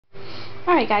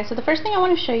Alright guys, so the first thing I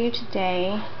want to show you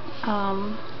today,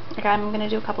 I'm going to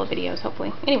do a couple of videos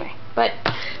hopefully, anyway, but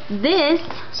this,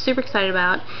 super excited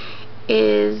about,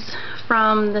 is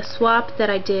from the swap that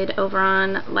I did over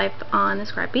on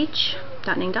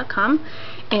scrapbeach.ning.com,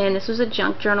 and this was a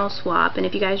junk journal swap, and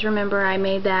if you guys remember, I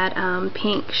made that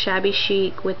pink shabby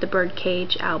chic with the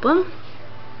birdcage album.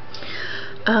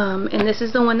 And this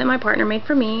is the one that my partner made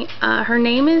for me. Her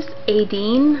name is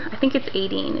Aideen. I think it's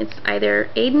Aideen. It's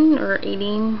either Aideen or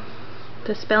Aideen.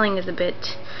 The spelling is a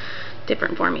bit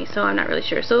different for me, so I'm not really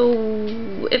sure. So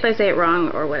if I say it wrong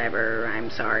or whatever,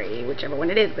 I'm sorry, whichever one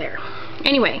it is there.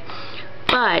 Anyway,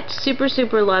 but super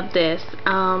love this.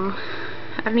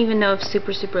 I don't even know if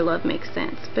super love makes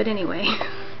sense, but anyway, it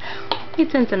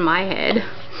made sense in my head.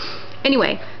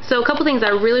 Anyway, so a couple things I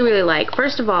really like.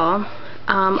 First of all,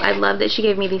 I love that she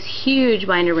gave me these huge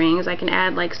binder rings. I can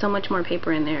add like so much more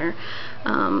paper in there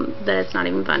that it's not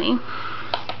even funny.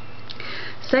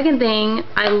 Second thing,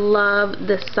 I love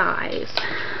the size,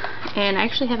 and I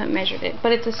actually haven't measured it,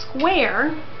 but it's a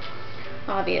square,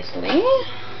 obviously.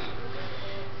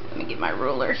 Let me get my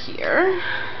ruler here,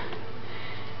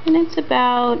 and it's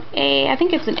about I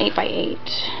think it's an 8 by 8.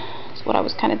 That's what I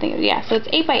was kind of thinking. Yeah, so it's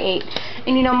 8 by 8,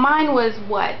 and you know mine was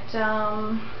what?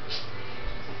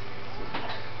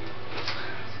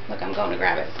 Look, I'm going to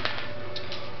grab it.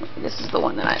 This is the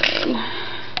one that I made.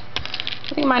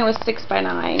 I think mine was 6 by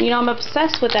 9. You know, I'm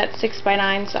obsessed with that 6 by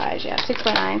 9 size. Yeah, 6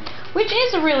 by 9, which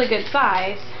is a really good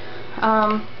size.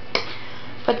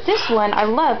 But this one I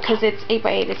love because it's 8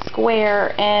 by 8. It's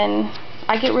square, and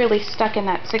I get really stuck in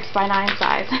that 6 by 9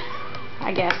 size,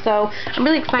 I guess. So I'm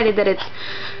really excited that it's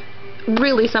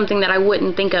really something that I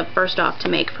wouldn't think of first off to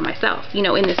make for myself, you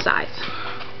know, in this size.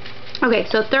 Okay,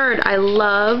 so third, I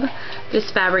love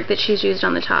this fabric that she's used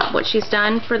on the top. What she's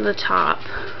done for the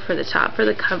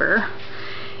cover,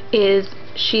 is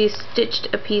she stitched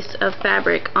a piece of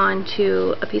fabric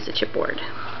onto a piece of chipboard.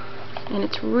 And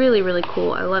it's really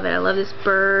cool. I love it. I love this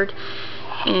bird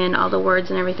and all the words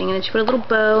and everything. And then she put a little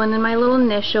bow and then my little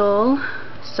initial.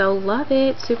 So love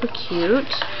it. Super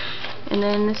cute. And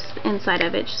then this inside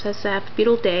of it just says Happy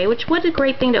Beautiful Day, which what a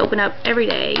great thing to open up every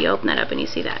day. You open that up and you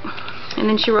see that. And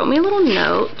then she wrote me a little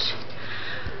note.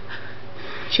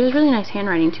 She has really nice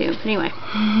handwriting too. But anyway,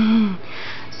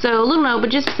 so a little note, but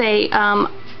just say,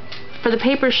 for the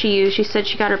paper she used, she said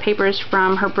she got her papers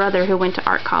from her brother who went to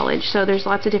art college. So there's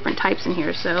lots of different types in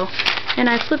here. So, and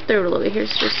I flipped through it a little bit.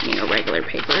 Here's just, you know, regular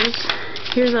papers.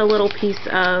 Here's a little piece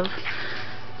of,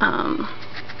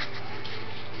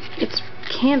 it's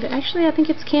canvas. Actually, I think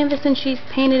it's canvas, and she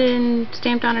painted it and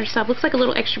stamped on herself. Looks like a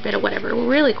little extra bit of whatever.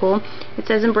 Really cool. It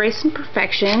says Embrace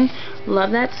Imperfection.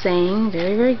 Love that saying.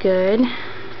 Very good.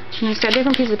 And it's got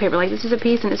different pieces of paper. Like this is a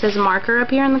piece, and it says marker up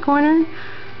here in the corner.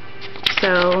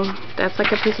 So that's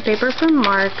like a piece of paper for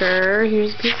marker.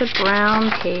 Here's a piece of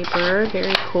brown paper.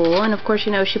 Very cool. And of course,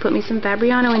 you know, she put me some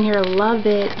Fabriano in here. I love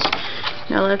it.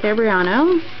 I love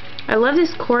Fabriano. I love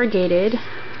this corrugated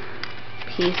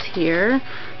piece here.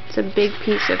 It's a big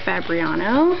piece of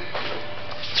Fabriano.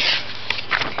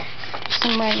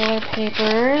 Some regular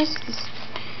papers. It's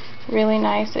really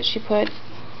nice that she put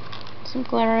some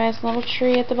glimmerous little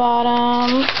tree at the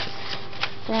bottom.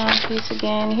 Brown piece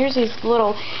again. Here's these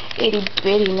little itty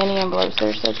bitty mini envelopes.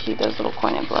 They're so cute, those little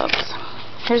coin envelopes.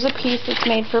 Here's a piece that's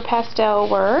made for pastel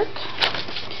work.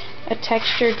 A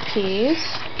textured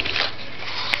piece.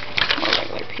 More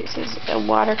regular pieces. A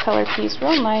watercolor piece.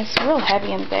 Real nice, real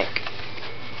heavy and thick.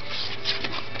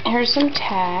 Here's some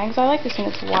tags. I like this one,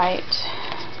 it's white.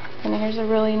 And then here's a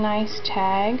really nice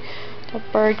tag, a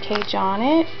bird cage on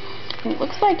it. And it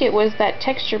looks like it was that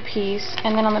texture piece,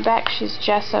 and then on the back she's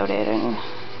gessoed it, and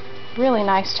really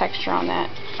nice texture on that.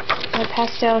 A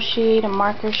pastel sheet, a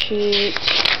marker sheet,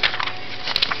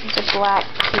 there's a black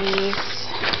piece,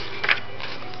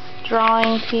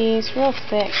 drawing piece, real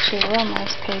thick too, real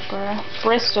nice paper.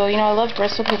 Bristol, you know I love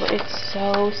Bristol paper, it's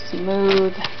so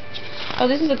smooth. Oh,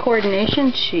 this is a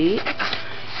coordination sheet.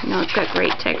 You know, it's got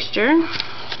great texture.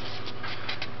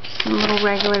 Some little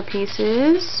regular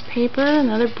pieces. Paper,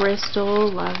 another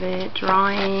Bristol, love it.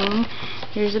 Drawing.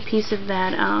 Here's a piece of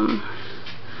that,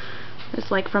 it's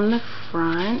like from the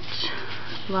front.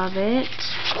 Love it.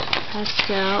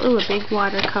 Pastel. Ooh, a big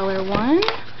watercolor one.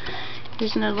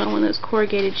 Here's another little one of those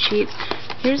corrugated sheets.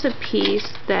 Here's a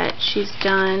piece that she's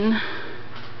done.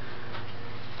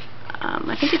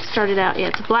 I think it started out, yeah,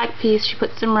 it's a black piece. She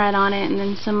put some red on it and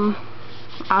then some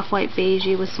off-white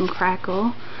beigey with some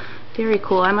crackle. Very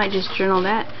cool. I might just journal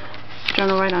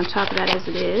right on top of that as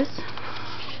it is.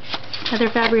 Another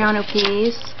Fabriano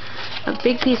piece. A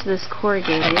big piece of this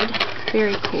corrugated.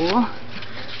 Very cool.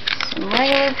 some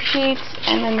regular sheets,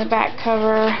 and then the back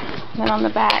cover. And then on the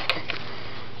back,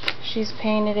 she's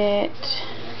painted it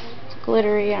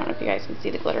glittery. I don't know if you guys can see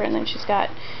the glitter. And then she's got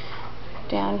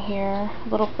down here a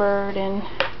little bird and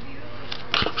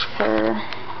her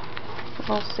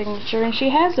little signature. And she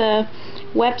has a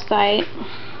website,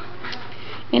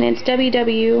 and it's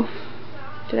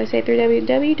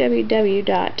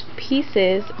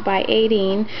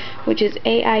www.piecesbyaideen, which is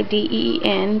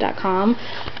AIDEEN.com.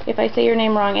 If I say your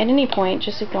name wrong at any point,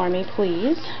 just ignore me,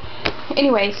 please.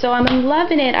 Anyway, so I'm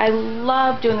loving it. I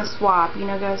love doing the swap. You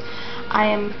know, guys, I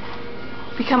am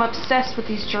become obsessed with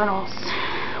these journals,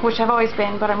 which I've always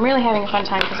been, but I'm really having a fun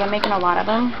time because I'm making a lot of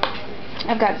them.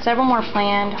 I've got several more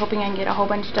planned, hoping I can get a whole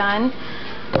bunch done.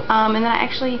 And then I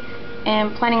actually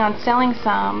am planning on selling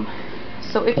some.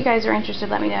 So if you guys are interested,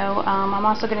 let me know. I'm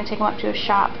also going to take them up to a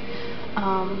shop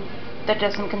that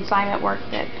does some consignment work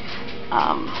that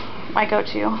I go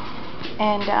to.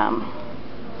 And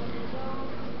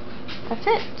that's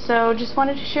it. So just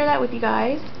wanted to share that with you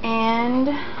guys. And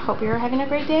hope you're having a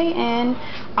great day. And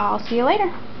I'll see you later.